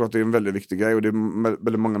 Och jag tror att det är en väldigt viktig grej. Och det är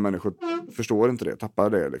väldigt många människor förstår inte det. Tappar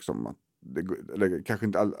det liksom. Eller kanske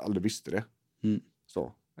inte aldrig visste det.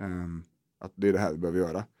 Så. Att det är det här vi behöver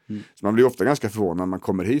göra. Så man blir ofta ganska förvånad när man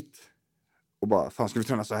kommer hit. Och bara, fan, ska vi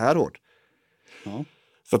träna så här hårt? Ja.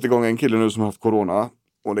 Satt igång en kille nu som har haft corona.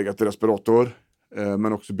 Och legat i respirator.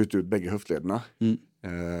 Men också bytt ut bägge höftlederna.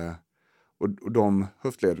 Och de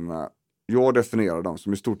höftlederna, jag definierar dem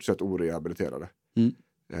som i stort sett orehabiliterade.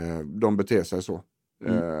 De beter sig så.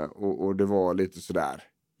 Och det var lite sådär.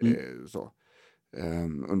 Så.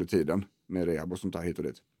 Under tiden. Med rehab och sånt där hit och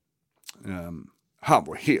dit. Han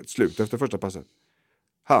var helt slut efter första passet.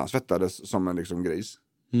 Han svettades som en liksom gris.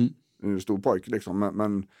 En stor pojk liksom.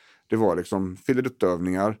 Men det var liksom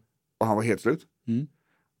filidutövningar. Och han var helt slut.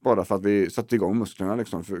 Bara för att vi satte igång musklerna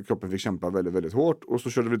liksom. För kroppen fick kämpa väldigt, väldigt hårt. Och så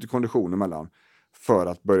körde vi lite kondition emellan. För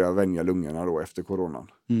att börja vänja lungorna då efter coronan.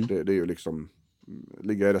 Det är ju liksom.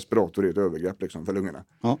 Ligga i respirator är ett övergrepp liksom för lungorna.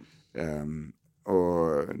 Ja.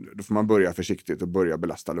 Och då får man börja försiktigt och börja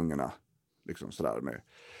belasta lungorna. Liksom sådär med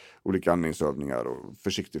olika andningsövningar och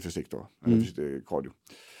försiktig då. Eller försiktig cardio.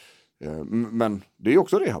 Men det är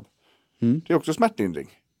också rehab. Det är också smärtlindring.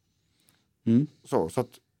 Så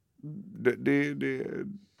att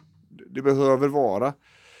det behöver vara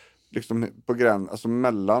liksom på gräns, alltså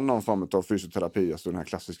mellan någon form av fysioterapi, alltså den här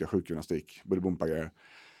klassiska sjukgymnastik, budibompa-grejer,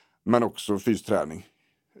 men också fysträning.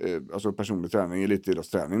 Alltså personlig träning,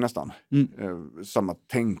 elitidrottsträning nästan. Samma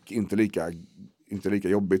tänk, inte lika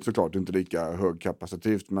jobbigt såklart, inte lika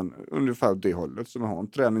högkapacitativt, men ungefär det hållet. Så man har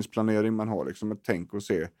en träningsplanering, man har liksom ett tänk och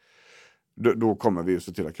se. Då kommer vi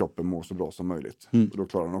se till att kroppen mår så bra som möjligt. Och då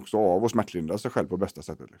klarar den också av att smärtlindra sig själv på bästa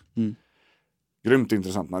sättet. Grymt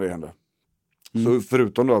intressant när det händer. Så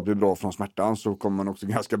förutom då att bli bra från smärtan så kommer man också i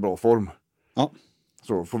ganska bra form. Ja.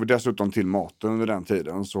 Så får vi dessutom till maten under den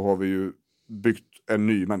tiden så har vi ju byggt en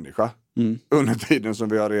ny människa under tiden som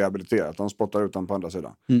vi har rehabiliterat. De spottar ut den på andra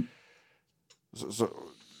sidan. Så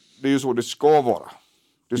det är ju så det ska vara.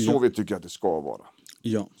 Det är så vi tycker att det ska vara.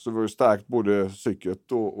 Ja. Så vi har ju stärkt både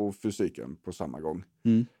psyket och fysiken på samma gång.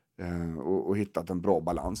 Och hittat en bra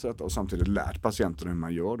balans i detta. Och samtidigt lärt patienten hur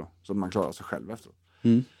man gör då. Så att man klarar sig själv efteråt.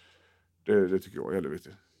 Det tycker jag är väldigt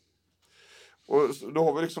viktigt. Och då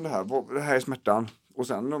har vi liksom det här är smärtan. Och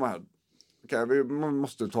sen de här, vi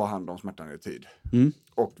måste ta hand om smärtan i tid.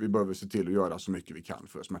 Och vi behöver se till att göra så mycket vi kan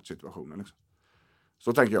för smärtsituationen. Liksom.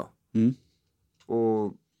 Så tänker jag.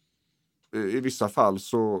 Och i vissa fall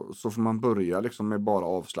så får man börja liksom med bara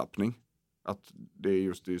avslappning. Att det är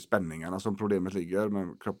just i spänningarna som problemet ligger.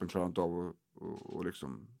 Men kroppen klarar inte av att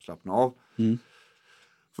liksom slappna av.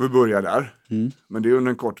 Så vi börjar där. Men det är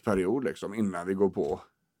under en kort period liksom, innan vi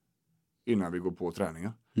går på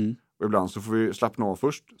träningen. Och ibland så får vi slappna av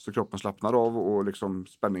först. Så kroppen slappnar av och liksom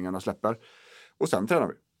spänningarna släpper. Och sen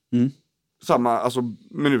tränar vi. Alltså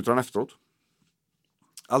minuterna efteråt.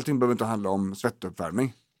 Allting behöver inte handla om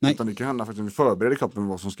svettuppvärmning. Nej. Utan det kan handla faktiskt om att vi förbereder kroppen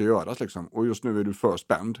vad som ska göras. Liksom. Och just nu är du för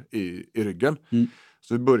spänd i ryggen.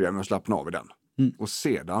 Så vi börjar med att slappna av i den. Och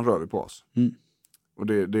sedan rör vi på oss. Och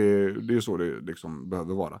det är ju så det liksom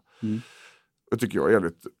behöver vara. Det tycker jag är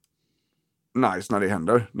jävligt nice när det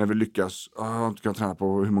händer. När vi lyckas. Jag har inte kunnat träna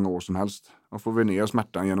på hur många år som helst. Då får vi ner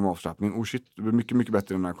smärtan genom avslappning. Oh shit, det blir mycket, mycket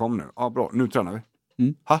bättre än när jag kom nu. Ja, bra. Nu tränar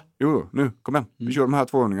vi. Jo, nu. Kom igen. Vi kör de här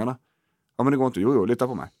 200-arna. Ja, men det går inte. Jo, lita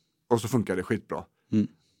på mig. Och så funkar det skitbra.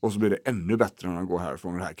 Och så blir det ännu bättre när de går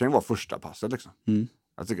härifrån. Det här kan ju vara första passet liksom.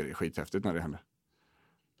 Jag tycker det är skithäftigt när det händer.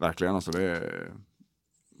 Verkligen, alltså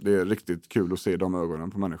det är riktigt kul att se de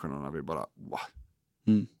ögonen på människorna när vi bara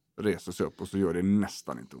reser sig upp och så gör det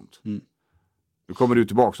nästan inte ont. Nu kommer det ju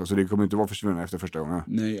tillbaka så det kommer inte vara försvunna efter första gången.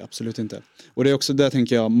 Nej, absolut inte. Och det är också där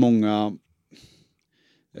tänker jag många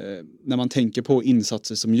när man tänker på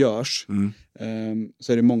insatser som görs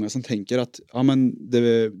så är det många som tänker att ja, men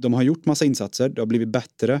de har gjort massa insatser, det har blivit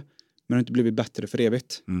bättre men det har inte blivit bättre för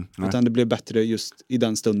evigt. Utan det blev bättre just i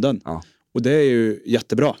den stunden. Ja. Och det är ju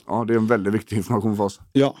jättebra. Ja, det är en väldigt viktig information för oss.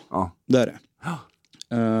 Ja. Det är det.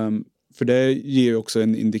 För det ger ju också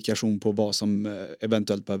en indikation på vad som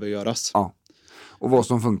eventuellt behöver göras. Ja. Och vad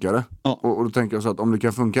som funkar. Ja. Och då tänker jag så att om det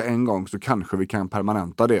kan funka en gång så kanske vi kan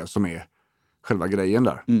permanenta det som är själva grejen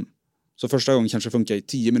där. Så första gången kanske funkar i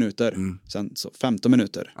 10 minuter. Sen så 15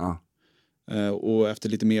 minuter. Ja. Och efter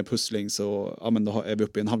lite mer pussling så men då är vi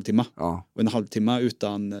uppe i en halvtimme. Ja. Och en halvtimme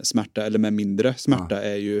utan smärta eller med mindre smärta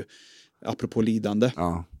är ju, apropå lidande,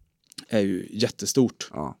 är ju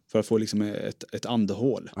jättestort. För att få liksom ett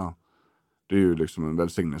andehål. Ja. Det är ju liksom en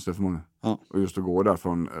välsignelse för många. Ja. Och just att gå där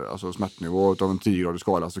från alltså smärtnivå av en 10-gradig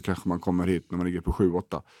skala så kanske man kommer hit när man ligger på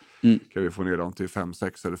 7-8. Kan vi få ner dem till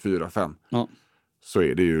 5-6 eller 4-5. Ja. Så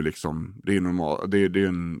är det ju liksom, det är normalt, det är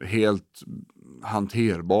en helt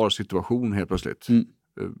hanterbar situation helt plötsligt.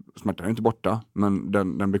 Smärtan är inte borta, men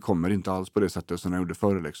den bekommer inte alls på det sättet som den gjorde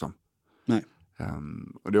förr liksom. Nej.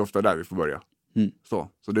 Och det är ofta där vi får börja.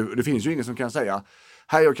 Så det finns ju ingen som kan säga,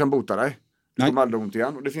 här jag kan bota dig. Du kommer aldrig ont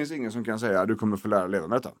igen. Och det finns ingen som kan säga, du kommer få lära leva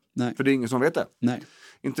med detta. Nej. För det är ingen som vet det. Nej.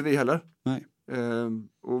 Inte vi heller. Nej.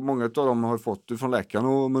 Och många av dem har fått det från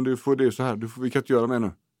läkaren. Men du får det så här, vi kan inte göra mer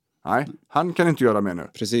nu. Nej, han kan inte göra mer nu.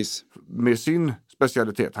 Precis. Med sin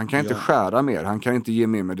specialitet. Han kan inte skära mer. Han kan inte ge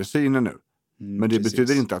mer mediciner nu. Men det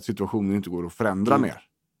betyder inte att situationen inte går att förändra mer.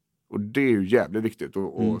 Och det är ju jävligt viktigt.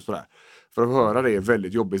 Och sådär. För att höra det är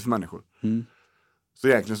väldigt jobbigt för människor. Så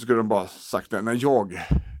egentligen så skulle de bara sagt det. När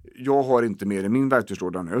jag har inte mer i min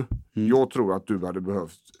verktygslåda nu. Jag tror att du hade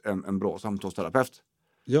behövt en bra samtalsterapeut.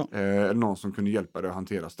 Ja. Eller någon som kunde hjälpa dig att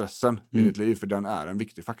hantera stressen i ditt liv. För den är en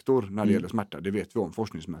viktig faktor när det gäller smärta. Det vet vi om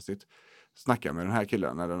forskningsmässigt. Snacka med den här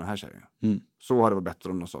killen eller den här tjejen. Så hade det varit bättre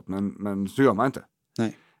om de sa. Men så gör man inte.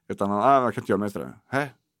 Nej. Utan jag kan inte göra mer efter det.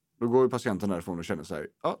 Då går ju patienten därifrån och känner sig.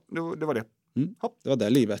 Ja, det var det. Hopp, det var det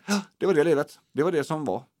livet. Ja, det var det livet. Det var det som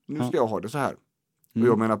var. Nu ska jag ha det så här. Och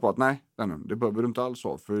jag menar på att nej, det behöver du inte alls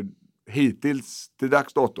ha. För hittills till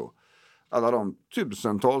dags dato. Alla de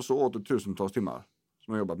tusentals och åter tusentals timmar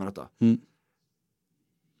som jag jobbat med detta.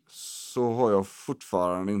 Så har jag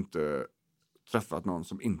fortfarande inte träffat någon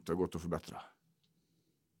som inte har gått att förbättra.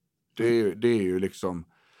 Det är ju liksom,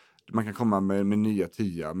 man kan komma med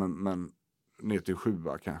 9-10 men ner till 7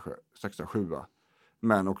 kanske, 6-7.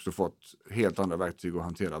 Men också fått helt andra verktyg att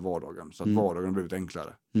hantera vardagen. Så att vardagen har blivit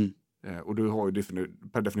enklare. Och du har ju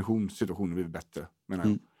per definition situationen blivit bättre, menar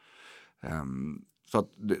jag. Så att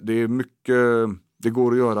det är mycket, det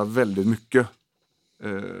går att göra väldigt mycket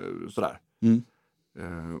sådär.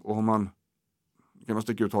 Och har man, kan man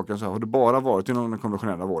sticka ut hakan så här, har du bara varit inom den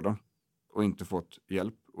konventionella vården och inte fått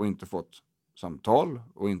hjälp och inte fått samtal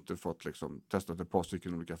och inte fått liksom testat ett par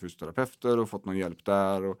stycken olika fysioterapeuter och fått någon hjälp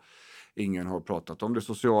där och ingen har pratat om det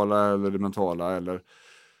sociala eller det mentala eller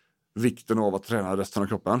vikten av att träna resten av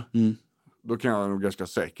kroppen. Då kan jag nog ganska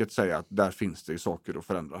säkert säga att där finns det saker att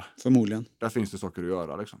förändra. Förmodligen. Där finns det saker att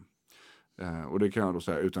göra liksom. Och det kan jag då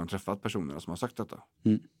säga utan att träffa personerna som har sagt detta.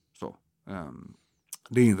 Så,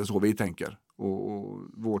 det är inte så vi tänker. Och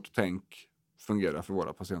vårt tänk fungerar för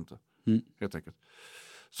våra patienter. Helt enkelt.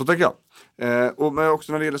 Så tänker jag. Och men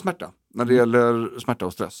också när det gäller smärta. När det gäller smärta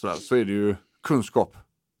och stress så är det ju kunskap.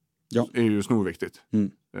 Ja. Är ju snorviktigt.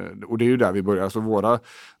 Och det är ju där vi börjar. Alltså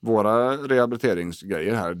våra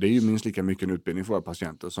rehabiliteringsgrejer här, det är ju minst lika mycket en utbildning för våra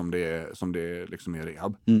patienter som det liksom är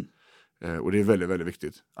rehab. Och det är väldigt, väldigt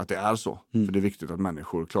viktigt att det är så. För det är viktigt att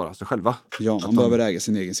människor klarar sig själva. Ja, man behöver äga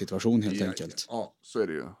sin egen situation helt enkelt. Ja, så är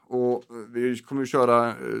det ju. Och vi kommer ju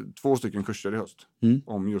köra 2 stycken kurser i höst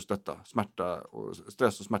om just detta. Smärta och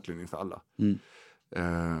stress och smärtlindring för alla.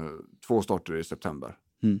 2 starter i september.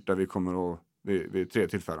 Där vi kommer att vid 3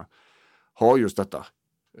 tillfällen ha just detta.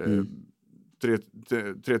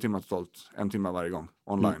 3 timmar totalt, 1 timme varje gång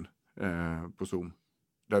online på Zoom.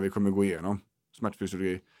 Där vi kommer gå igenom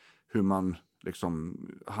smärtfysiologi, hur man liksom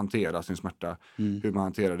hanterar sin smärta, hur man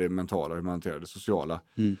hanterar det mentala, hur man hanterar det sociala.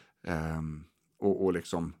 Och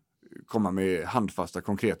liksom komma med handfasta,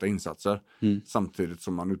 konkreta insatser samtidigt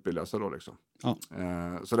som man utbildar sig då liksom. Ja.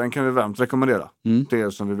 Så den kan vi varmt rekommendera till er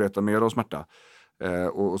som vill veta mer om smärta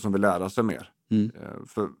och som vill lära sig mer.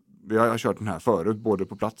 För vi har kört den här förut, både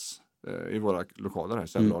på plats i våra lokaler här i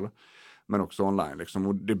Sävedalen, men också online liksom.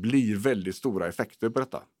 Och det blir väldigt stora effekter på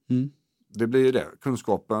detta. Det blir det.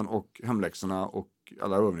 Kunskapen och hemläxorna och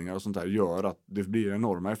alla övningar och sånt där gör att det blir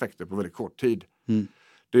enorma effekter på väldigt kort tid.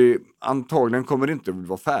 Antagligen kommer det inte att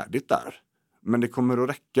vara färdigt där. Men det kommer att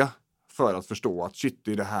räcka för att förstå att shit,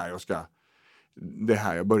 det är det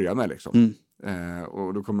här jag börjar med liksom.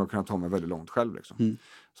 Och då kommer jag kunna ta mig väldigt långt själv liksom.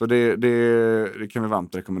 Så det kan vi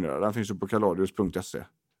varmt rekommendera. Den finns ju på kaladius.se.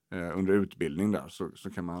 Under utbildning där så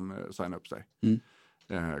kan man signa upp sig.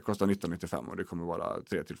 Kostar 19,95 och det kommer vara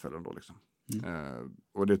 3 tillfällen då liksom.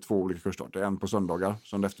 Och det är 2 olika kursstarter. En på söndagar,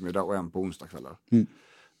 söndag eftermiddag och en på onsdagskvällar.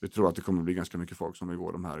 Vi tror att det kommer bli ganska mycket folk som vill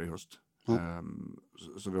gå de här i höst.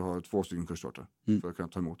 Så vi har 2 stycken kursstarter för att kunna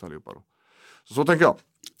ta emot allihopa då. Så tänker jag.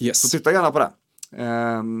 Yes. Så titta gärna på det.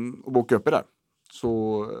 Och boka upp er där.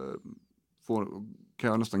 Så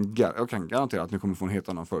kan jag jag kan garantera att ni kommer få en helt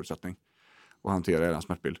annan förutsättning att hantera er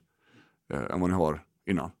smärtbild än vad ni har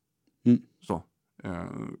innan. Så.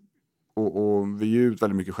 Och vi ger ut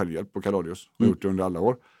väldigt mycket självhjälp på Kaladius. Vi har gjort det under alla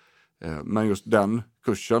år. Men just den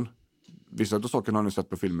kursen, vissa av sakerna har ni sett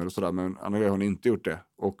på filmer och sådär, men andra har ni inte gjort det.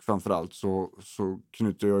 Och framförallt så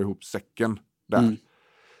knyter jag ihop säcken där.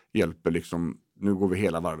 Hjälper liksom, nu går vi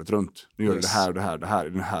hela varvet runt. Nu gör vi det här och det här, det här i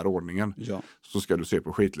den här ordningen. Ja. Så ska du se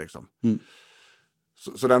på skit liksom.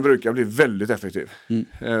 Så den brukar bli väldigt effektiv.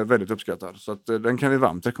 Väldigt uppskattad. Så att, den kan vi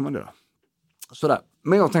varmt rekommendera. Sådär.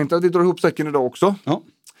 Men jag tänkte att vi drar ihop säcken idag också. Ja.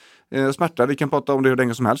 Smärta, vi kan prata om det hur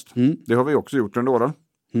länge som helst. Det har vi också gjort under åren.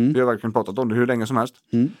 Vi har verkligen pratat om det hur länge som helst.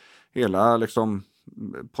 Hela liksom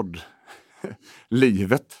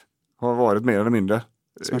poddlivet har varit mer eller mindre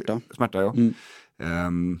smärta ja.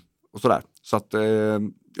 Och sådär. Så att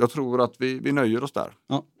jag tror att vi nöjer oss där.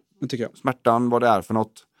 Ja, det tycker jag. Smärtan, vad det är för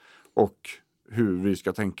något och hur vi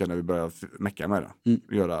ska tänka när vi börjar mecka med det.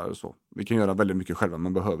 Göra så. Vi kan göra väldigt mycket själva,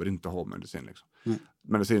 man behöver inte ha medicin liksom.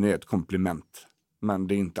 Medicin är ett komplement, men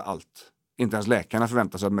det är inte allt. Inte ens läkarna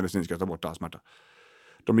förväntar sig att medicin ska ta bort all smärta.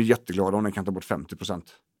 De är jätteglada om de kan ta bort 50%.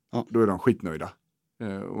 Ja. Då är de skitnöjda.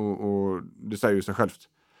 Och det säger ju sig självt.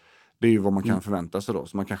 Det är ju vad man kan förvänta sig då.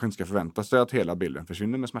 Så man kanske inte ska förvänta sig att hela bilden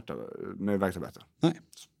försvinner med smärta, med verksamheten. Nej.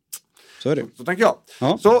 Så är det. Så tänker jag.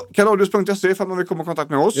 Ja. Så kaladius.se för att man vill komma i kontakt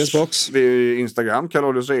med oss. Yes, vi är Instagram,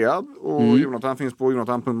 Kaladius Rehab. Och Jonathan finns på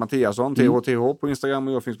Jonathan.Mattiasson, THTH på Instagram.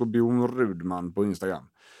 Och jag finns på Björn Rudman på Instagram.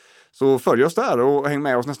 Så följ oss där och häng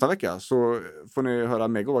med oss nästa vecka. Så får ni höra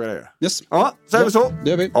mer goda grejer. Yes. Ja, säger vi så. Det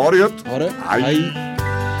gör vi. Ha det gött. Ha det. Hej.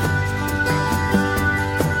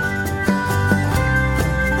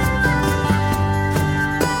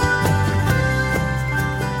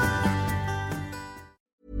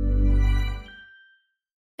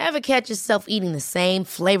 Ever catch yourself eating the same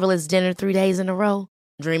flavorless dinner 3 days in a row?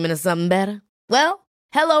 Dreaming of something better? Well,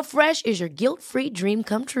 HelloFresh is your guilt-free dream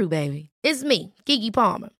come true, baby. It's me, Keke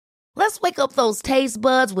Palmer. Let's wake up those taste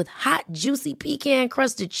buds with hot, juicy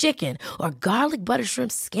pecan-crusted chicken or garlic butter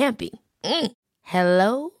shrimp scampi.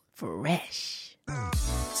 Hello Fresh.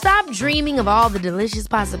 Stop dreaming of all the delicious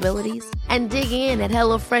possibilities and dig in at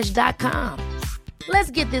HelloFresh.com. Let's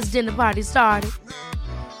get this dinner party started.